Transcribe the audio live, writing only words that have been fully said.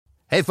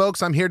Hey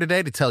folks, I'm here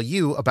today to tell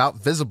you about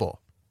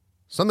Visible.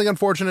 Something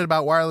unfortunate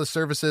about wireless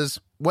services,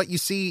 what you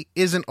see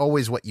isn't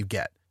always what you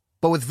get.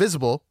 But with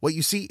Visible, what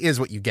you see is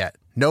what you get.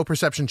 No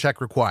perception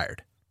check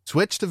required.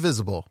 Switch to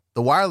Visible,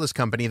 the wireless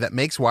company that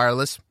makes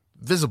wireless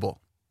visible.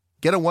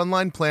 Get a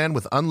one-line plan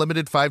with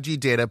unlimited 5G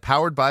data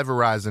powered by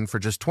Verizon for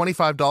just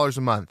 $25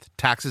 a month,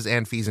 taxes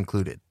and fees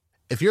included.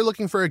 If you're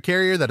looking for a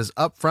carrier that is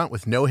upfront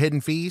with no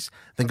hidden fees,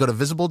 then go to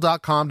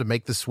Visible.com to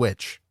make the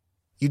switch.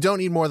 You don't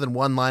need more than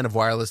one line of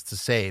wireless to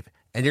save,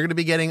 and you're going to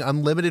be getting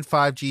unlimited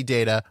 5G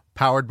data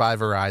powered by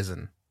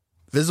Verizon.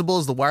 Visible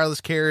is the wireless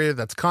carrier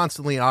that's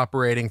constantly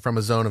operating from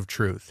a zone of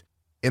truth.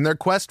 In their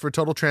quest for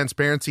total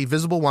transparency,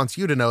 Visible wants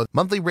you to know the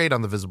monthly rate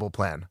on the Visible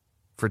plan.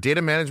 For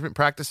data management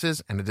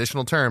practices and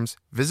additional terms,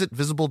 visit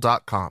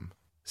Visible.com.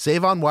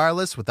 Save on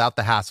wireless without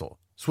the hassle.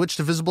 Switch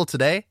to Visible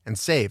today and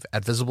save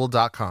at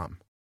Visible.com.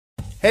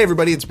 Hey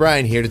everybody, it's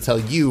Brian here to tell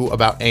you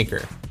about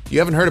Anchor. If you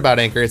haven't heard about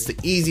Anchor, it's the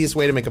easiest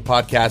way to make a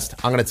podcast.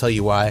 I'm going to tell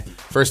you why.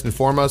 First and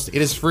foremost, it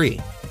is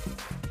free.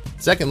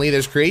 Secondly,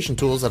 there's creation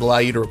tools that allow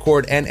you to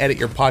record and edit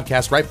your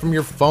podcast right from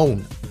your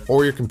phone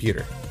or your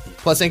computer.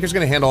 Plus, Anchor's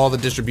going to handle all the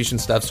distribution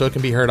stuff so it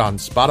can be heard on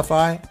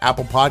Spotify,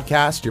 Apple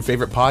Podcast, your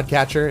favorite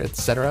podcatcher,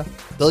 etc.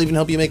 They'll even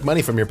help you make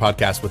money from your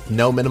podcast with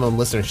no minimum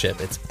listenership.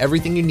 It's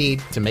everything you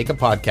need to make a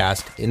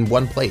podcast in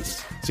one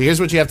place. So here's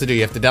what you have to do.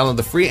 You have to download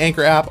the free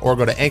Anchor app or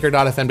go to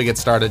anchor.fm to get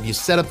started. You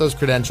set up those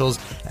credentials,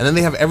 and then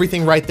they have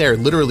everything right there.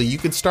 Literally, you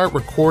could start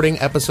recording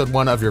episode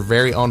 1 of your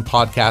very own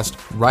podcast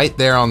right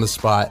there on the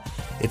spot.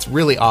 It's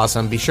really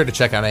awesome. Be sure to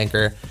check out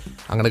Anchor.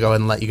 I'm going to go ahead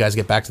and let you guys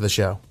get back to the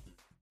show.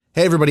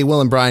 Hey everybody,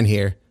 Will and Brian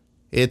here.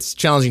 It's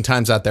challenging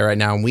times out there right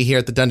now, and we here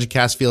at the Dungeon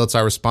Cast feel it's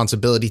our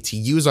responsibility to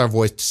use our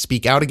voice to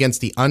speak out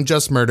against the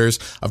unjust murders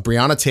of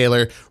Breonna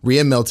Taylor,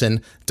 Rhea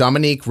Milton,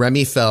 Dominique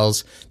Remy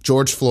Fells,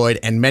 George Floyd,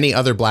 and many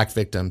other black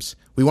victims.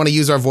 We want to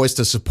use our voice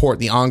to support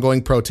the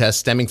ongoing protests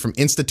stemming from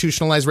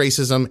institutionalized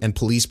racism and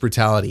police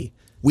brutality.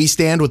 We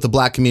stand with the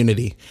black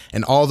community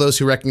and all those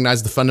who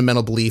recognize the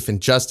fundamental belief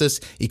in justice,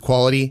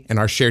 equality, and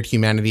our shared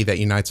humanity that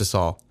unites us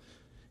all.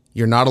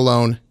 You're not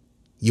alone.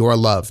 You are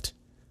loved.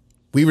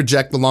 We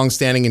reject the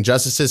long-standing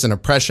injustices and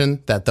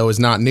oppression that, though is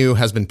not new,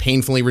 has been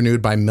painfully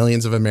renewed by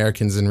millions of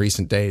Americans in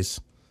recent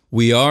days.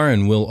 We are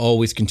and will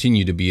always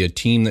continue to be a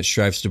team that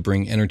strives to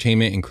bring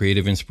entertainment and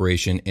creative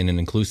inspiration in an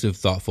inclusive,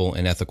 thoughtful,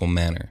 and ethical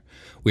manner.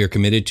 We are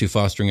committed to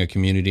fostering a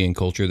community and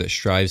culture that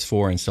strives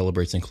for and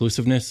celebrates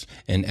inclusiveness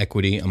and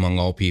equity among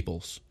all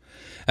peoples.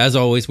 As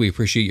always, we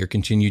appreciate your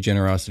continued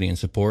generosity and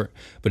support,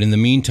 but in the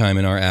meantime,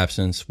 in our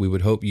absence, we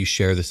would hope you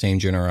share the same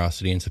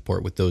generosity and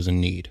support with those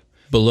in need.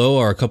 Below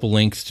are a couple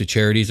links to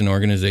charities and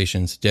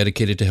organizations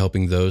dedicated to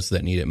helping those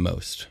that need it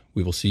most.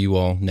 We will see you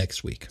all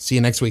next week. See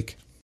you next week.